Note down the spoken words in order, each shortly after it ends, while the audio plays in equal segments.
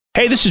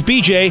Hey, this is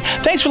BJ.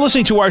 Thanks for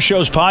listening to our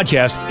show's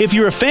podcast. If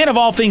you're a fan of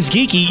all things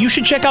geeky, you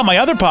should check out my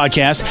other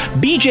podcast,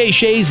 BJ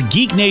Shea's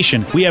Geek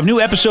Nation. We have new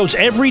episodes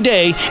every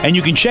day, and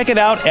you can check it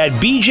out at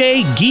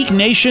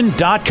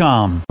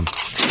bjgeeknation.com.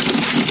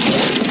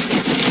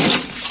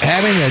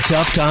 Having a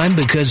tough time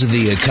because of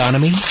the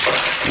economy?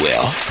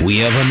 Well, we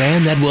have a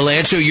man that will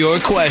answer your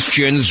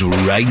questions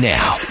right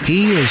now.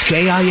 He is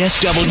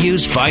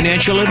KISW's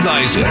financial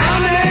advisor.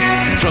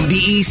 From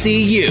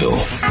BECU,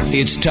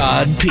 it's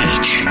Todd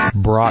Pietzsch.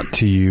 Brought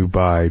to you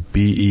by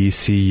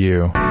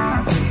BECU.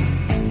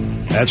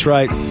 That's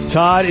right.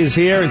 Todd is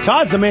here, and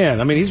Todd's the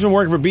man. I mean, he's been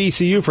working for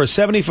BECU for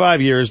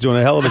 75 years, doing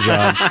a hell of a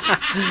job.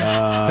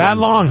 That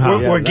long,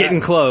 huh? We're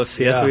getting close.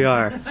 Yes, we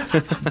are.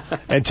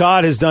 And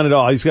Todd has done it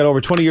all. He's got over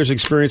 20 years'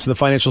 experience in the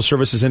financial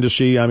services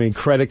industry. I mean,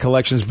 credit,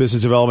 collections,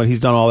 business development. He's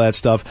done all that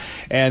stuff.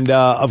 And,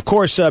 of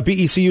course,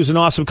 BECU is an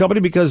awesome company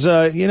because,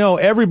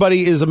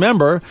 everybody is a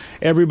member.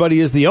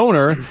 Everybody is the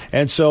owner.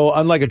 And so,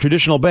 unlike a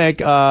traditional bank,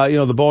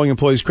 the Boeing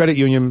Employees Credit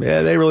Union,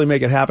 they really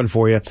make it happen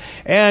for you.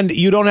 And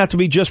you don't have to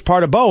be just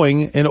part of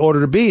Boeing in order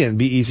to be in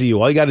BECU.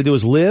 All you got to do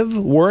is live,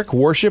 work,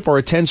 worship, or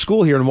attend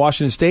school here in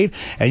Washington State,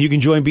 and you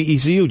can join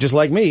BECU just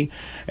like me.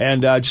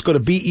 And just go to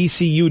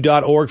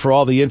BECU.org for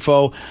all the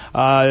info.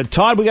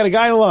 Todd, we got a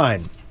guy on the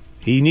line.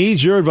 He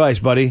needs your advice,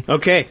 buddy.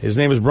 Okay. His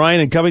name is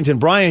Brian in Covington.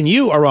 Brian,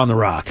 you are on the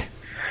rock.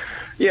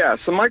 Yeah,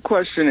 so my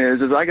question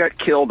is I got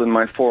killed in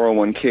my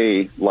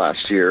 401k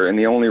last year, and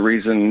the only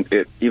reason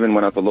it even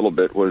went up a little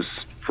bit was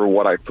for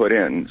what I put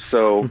in.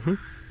 So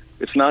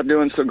it's not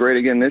doing so great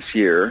again this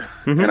year,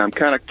 and I'm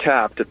kind of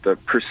capped at the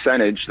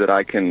percentage that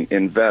I can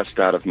invest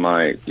out of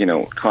my,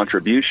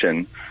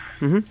 contribution.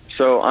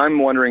 So I'm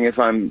wondering if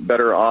I'm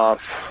better off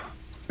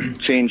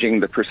changing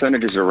the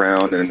percentages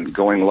around and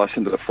going less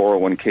into the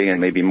 401k and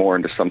maybe more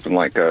into something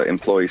like an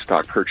employee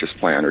stock purchase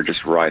plan, or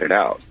just ride it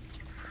out.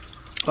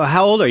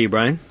 How old are you,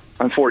 Brian?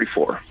 I'm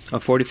 44. Oh,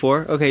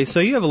 44? Okay, so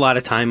you have a lot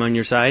of time on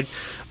your side.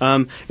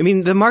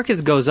 The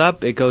market goes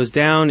up, it goes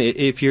down.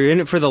 If you're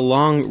in it for the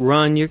long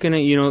run, you're going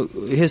to,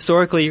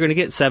 historically, you're going to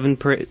get 7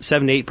 to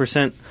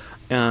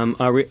 8%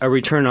 a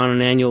return on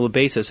an annual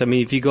basis. I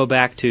mean, if you go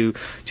back to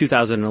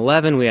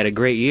 2011, we had a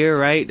great year,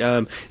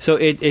 right? So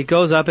it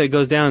goes up, it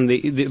goes down.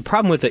 The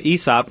problem with the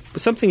ESOP,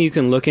 something you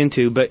can look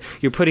into, but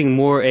you're putting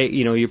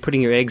you're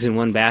putting your eggs in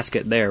one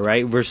basket there,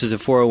 right? Versus a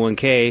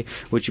 401k,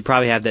 which you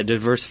probably have that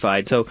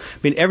diversified. So, I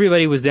mean,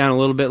 everybody was down a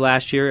little bit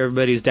last year.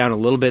 Everybody's down a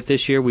little bit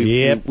this year.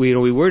 We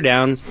were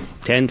down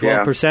 10,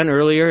 12%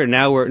 earlier, and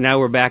now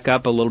we're back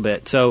up a little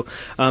bit. So,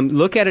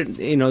 look at it.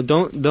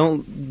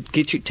 Don't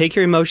take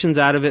your emotions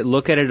out of it.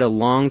 Look at it a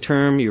long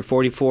term. You're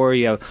 44.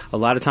 You have a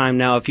lot of time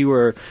now. If you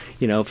were,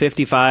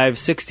 55,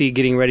 60,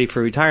 getting ready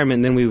for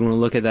retirement, then we want to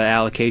look at that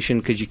allocation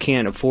because you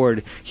can't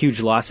afford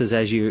huge losses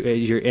as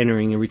you're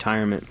entering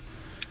retirement.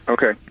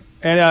 Okay.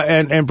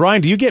 And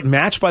Brian, do you get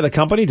matched by the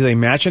company? Do they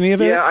match any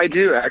of it? Yeah, I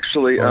do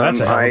actually. Well,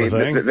 that's a hell of a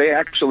thing. They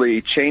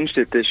actually changed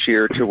it this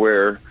year to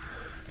where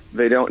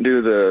they don't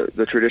do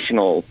the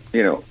traditional,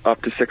 up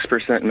to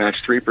 6% match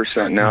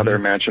 3%. Now they're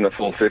matching a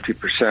full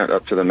 50%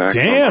 up to the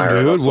maximum. Damn,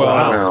 dude!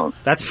 Wow,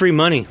 that's free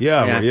money.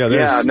 That's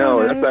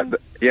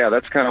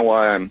kind of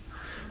why I'm.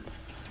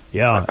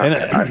 Yeah,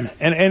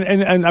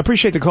 and I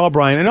appreciate the call,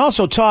 Brian. And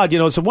also, Todd,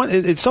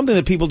 it's something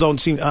that people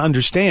don't seem to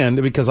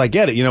understand, because I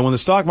get it. When the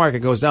stock market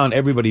goes down,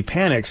 everybody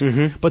panics.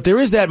 But there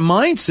is that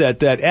mindset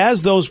that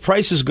as those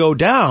prices go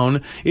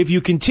down, if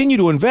you continue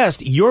to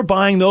invest, you're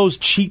buying those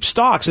cheap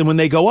stocks, and when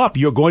they go up,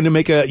 you're going to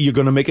make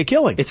a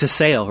killing. It's a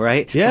sale,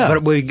 right? Yeah.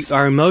 But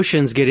our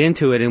emotions get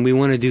into it, and we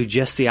want to do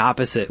just the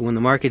opposite. When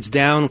the market's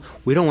down,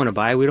 we don't want to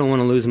buy. We don't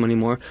want to lose money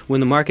more. When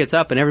the market's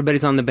up and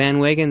everybody's on the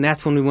bandwagon,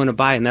 that's when we want to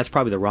buy, and that's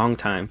probably the wrong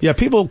time. Yeah,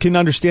 people can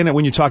understand it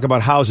when you talk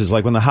about houses.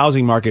 Like when the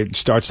housing market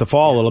starts to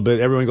fall a little bit,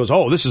 everyone goes,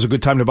 oh, this is a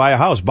good time to buy a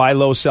house. Buy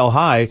low, sell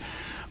high.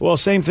 Well,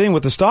 same thing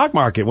with the stock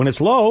market. When it's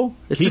low,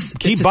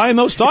 keep buying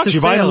those stocks.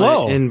 You're buying them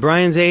low. In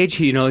Brian's age,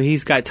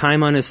 he's got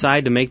time on his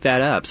side to make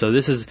that up. So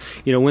this is,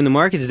 when the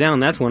market's down,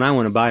 that's when I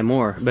want to buy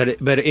more.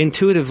 But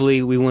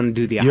intuitively, we want to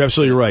do the opposite. You're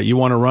absolutely right. You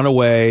want to run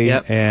away,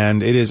 Yep.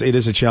 And it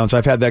is a challenge.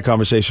 I've had that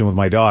conversation with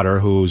my daughter,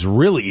 who's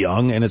really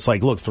young, and it's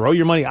like, look, throw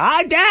your money.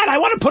 Dad, I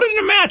want to put it in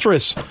a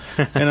mattress.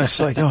 And it's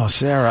like, oh,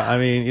 Sarah, I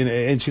mean,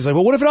 and she's like,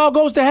 well, what if it all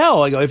goes to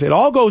hell? I go, if it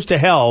all goes to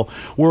hell,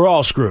 we're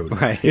all screwed.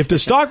 Right. If the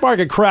stock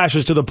market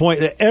crashes to the point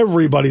that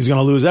everybody's going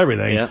to lose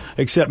everything,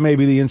 except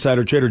maybe the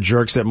insider trader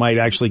jerks that might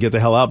actually get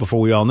the hell out before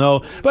we all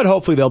know. But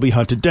hopefully they'll be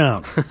hunted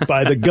down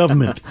by the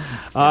government.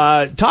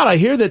 Todd, I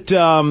hear that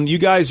you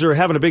guys are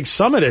having a big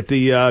summit at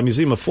the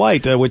Museum of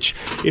Flight, which,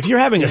 if you're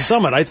having a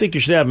summit, I think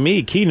you should have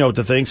me keynote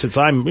the thing, since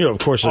I'm, of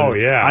course,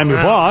 I'm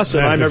your boss.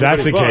 And if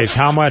that's the case,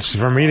 how much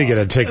for me to get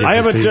a ticket?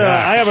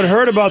 I haven't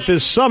heard about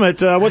this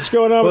summit. What's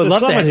going on with the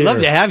summit here?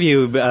 Love to have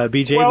you,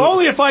 BJ. Well,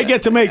 only if I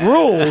get to make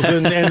rules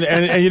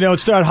and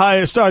start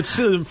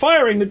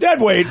firing carrying the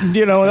dead weight, and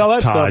all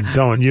that Todd,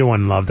 stuff. you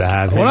wouldn't love to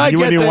have him. When I You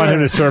wouldn't get even want there-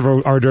 him to serve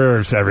hors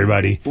d'oeuvres to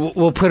everybody.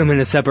 We'll put him in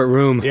a separate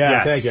room. Yeah,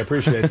 Yes. thank you. I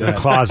appreciate that. The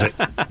closet.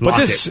 But Lock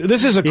this it.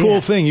 is a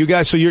cool thing, you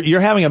guys. So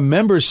you're having a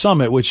members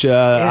summit, which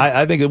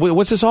I think.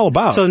 What's this all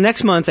about? So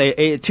next month,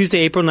 Tuesday,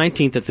 April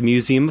 19th, at the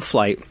Museum of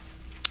Flight,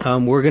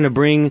 we're going to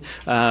bring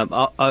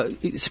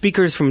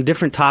speakers from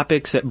different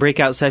topics at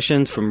breakout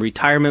sessions, from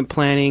retirement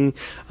planning,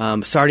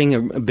 starting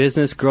a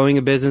business, growing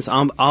a business.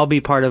 I'll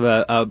be part of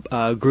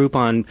a group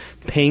on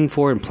paying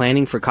for and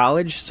planning for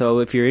college. So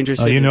if you're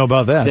interested, you know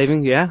about that.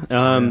 Saving,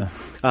 yeah.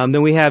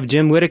 Then we have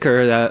Jim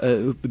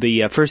Whitaker,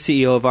 the first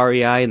CEO of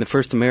REI and the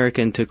first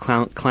American to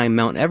climb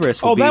Mount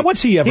Everest.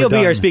 What's he ever He'll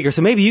done? be our speaker,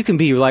 so maybe you can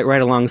be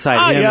right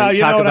alongside him yeah, and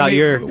you talk know what about I mean?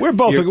 your. We're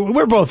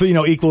both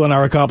equal in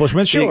our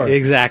accomplishments. Sure,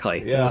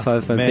 Exactly. Yeah, That's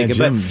what I'm man,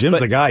 thinking. Jim's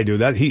the guy, dude.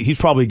 That he's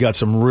probably got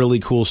some really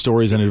cool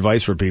stories and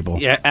advice for people.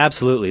 Yeah,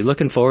 absolutely.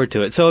 Looking forward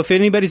to it. So if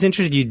anybody's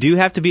interested, you do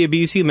have to be a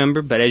BECU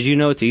member, but as you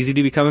know, it's easy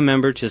to become a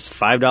member. Just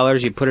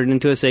 $5. You put it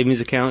into a savings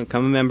account,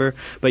 become a member,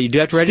 but you do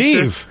have to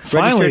register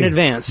finally, in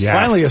advance. Yeah.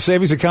 Finally, a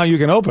savings account you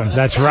can open.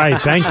 That's right.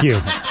 Thank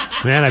you.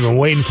 Man, I've been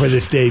waiting for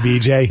this day,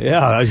 BJ.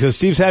 Yeah, because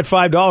Steve's had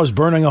 $5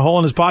 burning a hole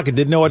in his pocket,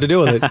 didn't know what to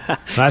do with it.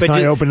 Last time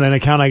I opened an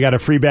account, I got a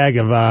free bag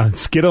of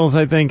Skittles,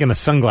 I think, and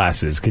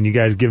sunglasses. Can you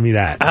guys give me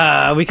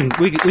that? We can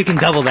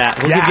double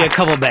that. We'll give you a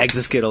couple bags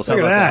of Skittles. How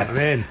Look about at that,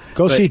 man.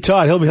 Go see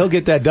Todd. He'll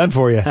get that done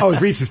for you. Oh,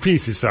 it's Reese's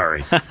Pieces,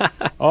 sorry.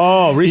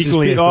 Oh, Reese's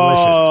Equally Pieces. as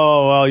delicious.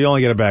 Oh, well, you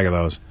only get a bag of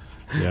those.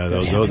 Yeah,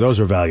 those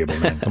are valuable,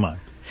 man. Come on.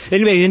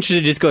 Anybody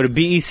interested, just go to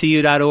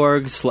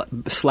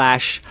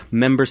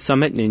becu.org/member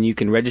summit, and you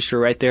can register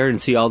right there and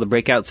see all the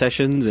breakout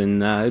sessions,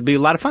 and it'll be a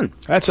lot of fun.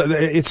 It's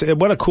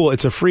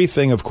a free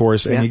thing, of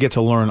course, and you get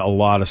to learn a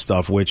lot of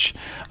stuff, which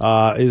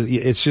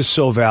it's just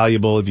so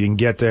valuable if you can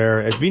get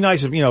there. It'd be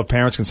nice if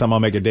parents can somehow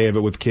make a day of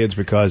it with kids,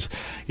 because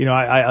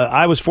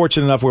I was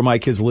fortunate enough where my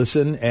kids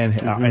listen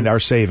and are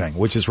saving,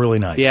 which is really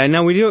nice. Yeah,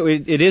 no, we do.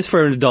 It is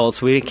for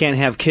adults. We can't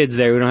have kids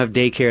there. We don't have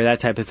daycare, that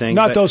type of thing.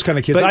 Not those kind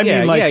of kids. I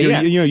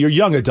mean, your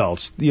young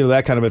adults,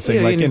 that kind of a thing.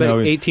 Yeah, like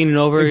 18 and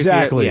over.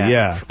 Exactly.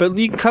 Yeah. But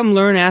you can come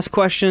learn, ask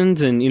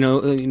questions, and Yeah,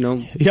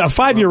 a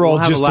 5-year-old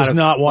we'll just does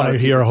not want to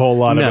hear a whole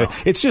lot No. of it.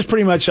 It's just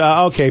pretty much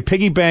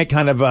piggy bank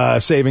kind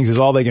of savings is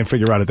all they can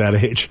figure out at that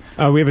age.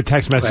 We have a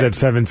text message at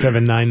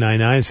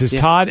 77999. It says,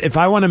 Todd, if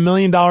I won $1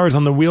 million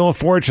on the Wheel of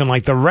Fortune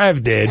like the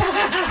Rev did,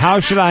 how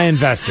should I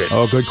invest it?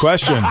 Oh, good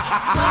question.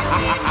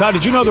 Todd,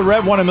 did you know the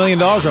Rev won $1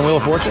 million on Wheel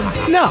of Fortune?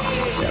 No.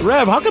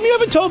 Rev, how come you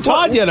haven't told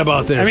Todd yet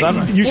about this? I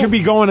mean, you should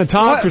be going to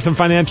Todd for some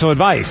financial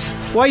advice.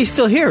 Why are you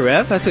still here,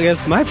 Rev? That's, I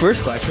guess, my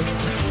first question.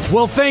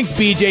 Well, thanks,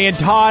 BJ and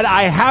Todd.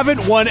 I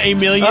haven't won $1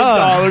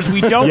 million.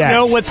 We don't Yet.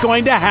 know what's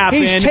going to happen.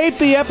 He's taped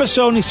the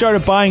episode and he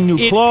started buying new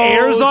It clothes.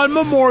 airs on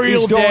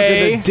Memorial He's going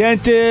Day. to the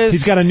dentist.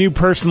 He's got a new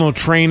personal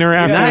trainer.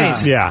 After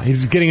Nice. Yeah,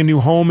 he's getting a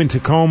new home in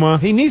Tacoma.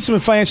 He needs some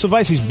financial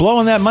advice. He's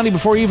blowing that money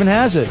before he even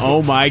has it.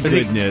 Oh, my Is he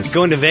goodness.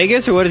 going to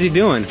Vegas, or what is he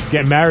doing?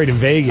 Getting married in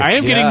Vegas. I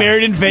am getting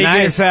married in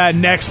Vegas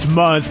next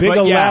month. Big but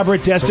yeah,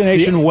 elaborate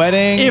destination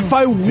wedding. if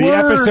I were... The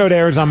episode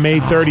airs on May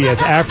 30th.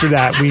 After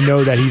that, we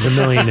know that he's a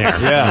millionaire.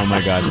 Oh,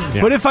 my God.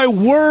 Yeah. But if I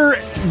were,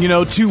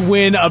 to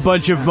win a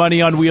bunch of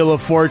money on Wheel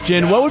of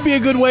Fortune, what would be a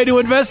good way to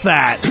invest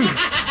that?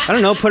 I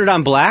don't know. Put it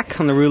on black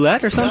on the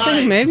roulette or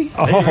something, maybe.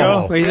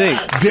 Oh, What do you think?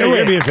 You're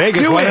going to be in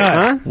Vegas. Why not?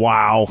 Huh?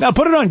 Wow. Now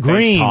put it on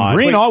green. Todd.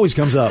 Green Wait. always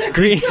comes up.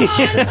 Green.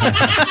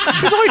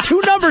 There's only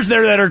 2 numbers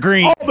there that are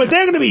green. Oh, but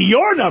they're going to be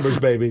your numbers,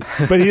 baby.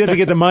 But he doesn't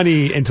get the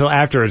money until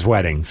after his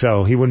wedding,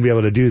 so he wouldn't be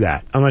able to do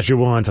that unless you're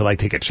willing to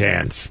take a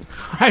chance.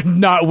 I'm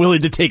not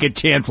willing to take a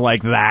chance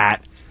like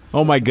that.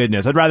 Oh, my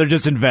goodness. I'd rather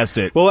just invest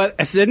it. Well,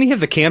 doesn't he have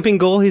the camping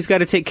goal he's got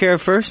to take care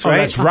of first, right? Oh,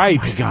 that's right.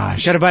 Oh, my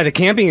gosh. Got to buy the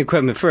camping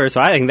equipment first.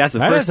 So I think that's the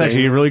That first is thing.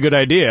 actually a really good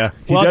idea.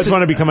 He does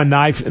want to become a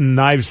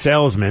knife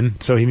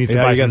salesman, so he needs to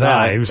Yeah, buy you some got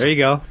that. knives. There you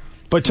go.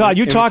 But Todd,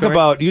 you talk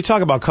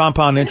about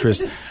compound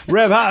interest.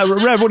 Rev,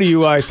 what are you?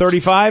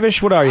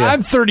 35ish? What are you?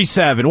 I'm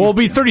 37. We'll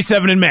be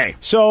 37 in May.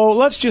 So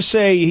let's just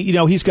say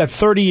he's got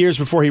 30 years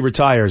before he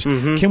retires.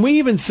 Can we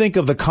even think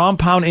of the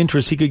compound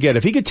interest he could get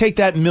if he could take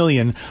that $1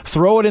 million,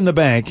 throw it in the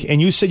bank,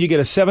 and you said you get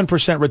a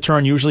 7%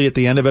 return usually at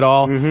the end of it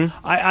all?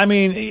 I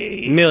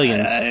mean,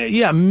 Millions.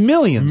 Yeah,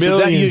 millions.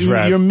 Millions,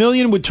 Rev. Your $1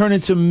 million would turn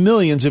into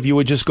millions if you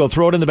would just go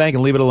throw it in the bank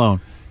and leave it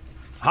alone.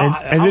 And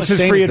How this is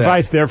insane free is that?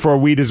 advice, therefore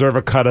we deserve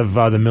a cut of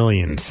the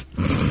millions.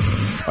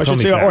 I should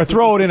say, or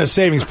throw it in a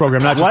savings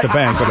program, not just a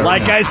bank. But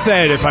Like I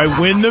said, if I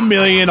win the $1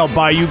 million, I'll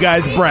buy you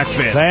guys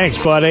breakfast. Thanks,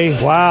 buddy.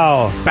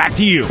 Wow. Back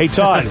to you. Hey,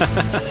 Todd,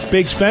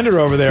 big spender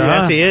over there,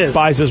 Yes, huh? he is.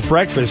 Buys us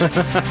breakfast.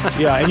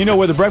 Yeah, and you know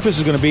where the breakfast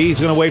is going to be?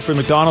 He's going to wait for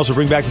McDonald's to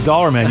bring back the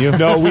dollar menu.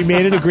 No, we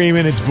made an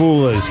agreement. It's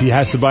Vula's. He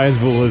has to buy his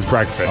Vula's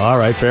breakfast. All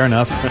right, fair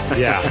enough.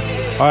 Yeah.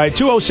 All right,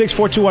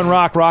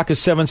 206-421-ROCK. ROCK is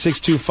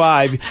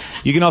 7625.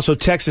 You can also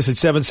text us at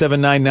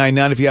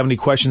 77999 if you have any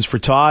questions for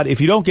Todd.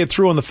 If you don't get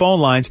through on the phone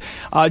lines,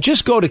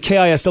 just go to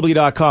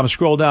KISW.com,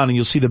 scroll down, and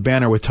you'll see the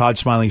banner with Todd's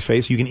smiling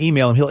face. You can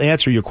email him. He'll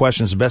answer your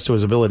questions the best to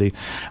his ability.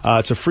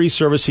 It's a free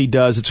service he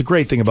does. It's a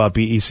great thing about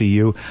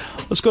BECU.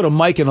 Let's go to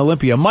Mike in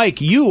Olympia.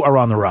 Mike, you are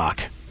on the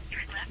Rock.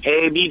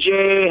 Hey,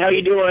 BJ, how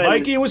you doing?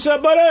 Mikey, what's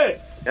up, buddy?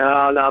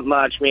 Oh, not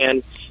much,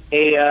 man.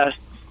 Hey, I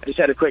just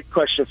had a quick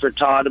question for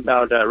Todd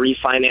about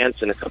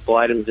refinance and a couple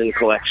items in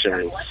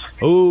collections.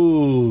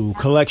 Ooh,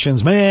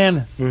 collections,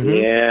 man.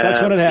 Yeah.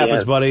 That's when it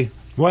happens, buddy.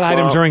 What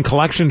items are in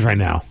collections right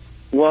now?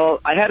 Well,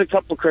 I had a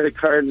couple credit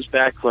cards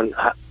back when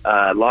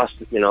I lost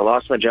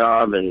my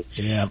job, and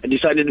Yeah. I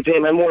decided to pay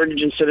my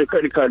mortgage instead of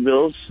credit card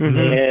bills.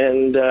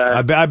 And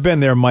I've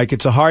been there, Mike.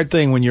 It's a hard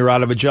thing when you're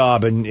out of a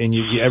job and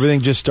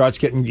everything just starts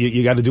getting.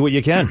 You got to do what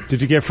you can.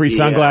 Did you get free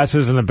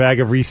sunglasses and a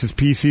bag of Reese's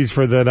Pieces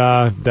for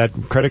that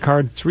credit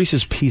card? It's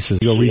Reese's Pieces.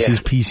 You go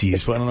Reese's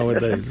Pieces. I don't know what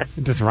that is.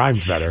 It just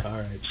rhymes better. All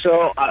right.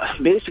 so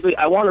basically,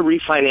 I want to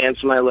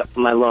refinance my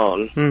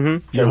loan.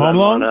 Mm-hmm. Your home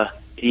loan?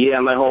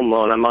 My home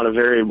loan. I'm on a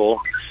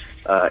variable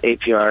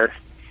APR.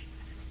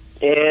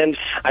 And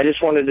I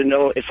just wanted to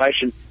know if I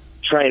should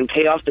try and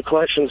pay off the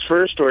collections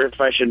first, or if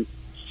I should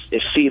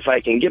see if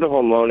I can get a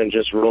home loan and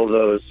just roll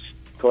those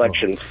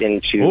collections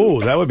into...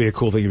 Oh, that would be a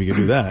cool thing if you could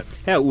do that.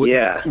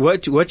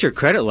 What's your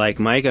credit like,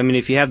 Mike? I mean,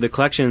 if you have the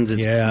collections,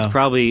 it's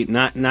probably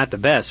not the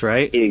best,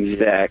 right?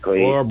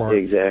 Exactly.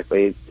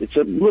 Exactly. It's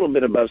a little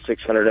bit above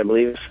 600, I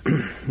believe.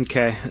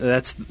 Okay.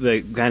 That's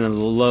the kind of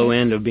the low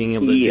end of being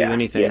able to do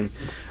anything.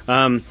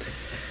 Yeah.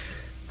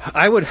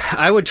 I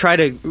would try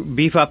to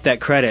beef up that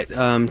credit.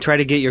 Try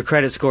to get your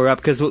credit score up,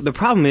 because the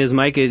problem is,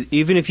 Mike, is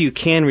even if you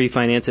can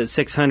refinance at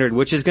 600,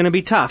 which is going to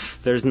be tough.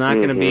 There's not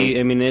going to be.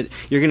 I mean,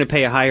 you're going to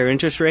pay a higher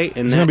interest rate,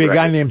 and there's going to be a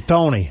guy named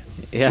Tony.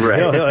 Yeah, right.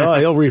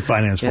 He'll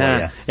refinance for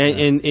you.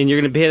 And you're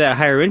going to pay that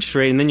higher interest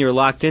rate, and then you're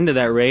locked into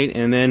that rate.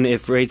 And then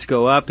if rates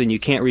go up, then you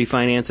can't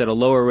refinance at a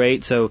lower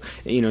rate. So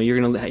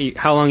you're going to.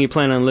 How long you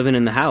plan on living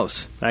in the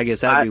house? I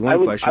guess that would be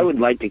one question. I would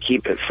like to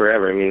keep it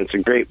forever. I mean, it's a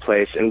great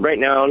place, and right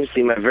now,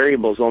 honestly, my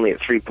variable's only at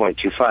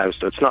 3.25,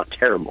 so it's not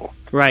terrible.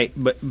 Right,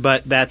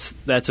 but that's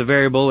a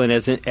variable, and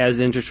as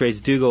interest rates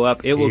do go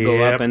up, it will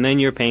go up, and then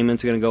your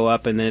payments are going to go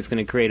up, and then it's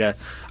going to create a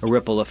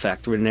ripple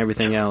effect and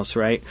everything else,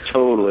 right?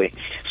 Totally.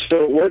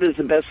 So what is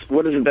the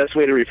best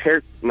way to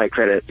repair my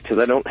credit? Because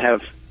I don't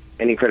have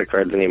any credit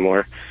cards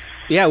anymore.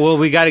 Yeah, well,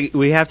 we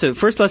have to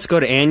first. Let's go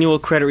to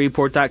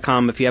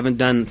annualcreditreport.com if you haven't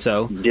done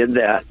so. Did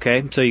that?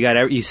 Okay, so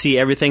you see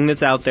everything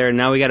that's out there.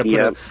 Now we got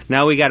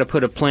to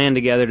put a plan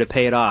together to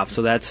pay it off.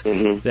 So that's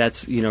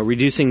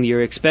reducing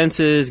your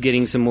expenses,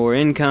 getting some more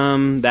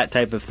income, that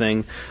type of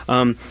thing.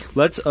 I'm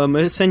going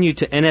to send you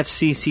to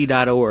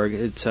nfcc.org.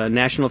 It's a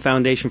National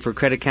Foundation for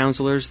Credit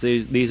Counselors.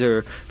 These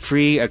are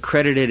free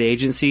accredited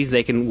agencies.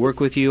 They can work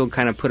with you and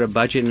kind of put a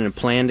budget and a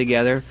plan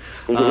together,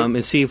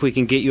 and see if we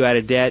can get you out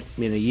of debt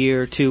in a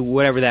year or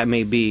two, whatever that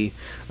may be.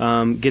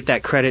 Get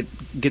that credit,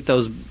 get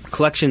those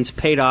collections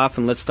paid off,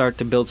 and let's start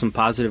to build some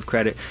positive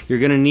credit. You're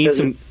going to need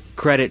some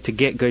credit to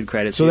get good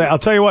credit. So I'll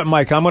tell you what,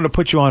 Mike, I'm going to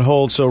put you on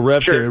hold. So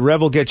Rev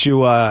will get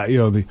you,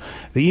 the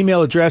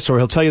email address, or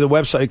he'll tell you the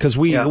website, because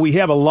we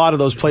have a lot of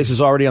those places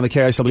already on the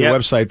KISW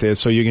website there.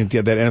 So you can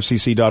get that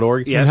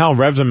nfcc.org. Yeah. And hell,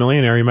 Rev's a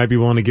millionaire. You might be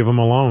willing to give him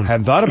a loan.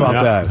 Hadn't thought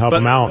about that. Help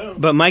him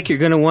out. But Mike, you're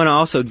going to want to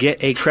also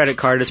get a credit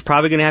card. It's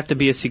probably going to have to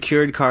be a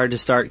secured card to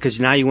start, because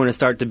now you want to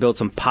start to build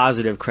some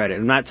positive credit.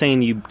 I'm not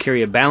saying you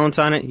carry a balance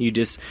on it. You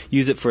just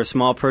use it for a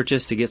small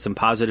purchase to get some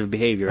positive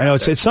behavior. I know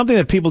it's something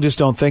that people just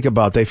don't think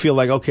about. They feel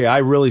like, okay, I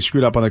really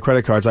screwed up on the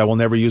credit cards. I will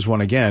never use one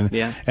again.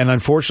 Yeah. And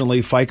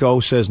unfortunately, FICO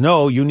says,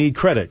 no, you need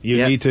credit.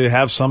 You need to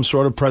have some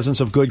sort of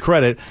presence of good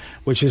credit,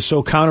 which is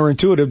so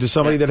counterintuitive to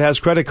somebody that has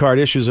credit card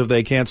issues if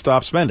they can't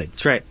stop spending.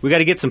 That's right. We got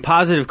to get some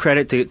positive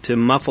credit to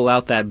muffle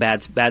out that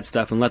bad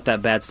stuff and let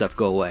that bad stuff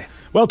go away.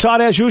 Well,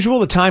 Todd, as usual,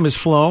 the time has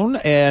flown,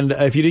 and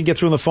if you didn't get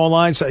through on the phone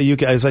lines, you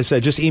can, as I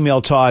said, just email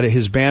Todd.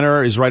 His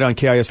banner is right on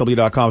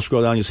KISW.com.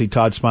 Scroll down, you'll see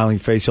Todd's smiling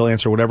face. He'll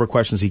answer whatever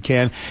questions he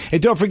can.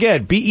 And don't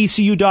forget,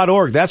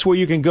 BECU.org. That's where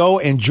you can go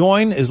and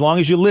join as long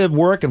as you live,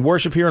 work, and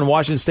worship here in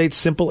Washington State.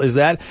 Simple as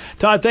that.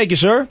 Todd, thank you,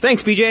 sir.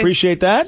 Thanks, BJ. Appreciate that.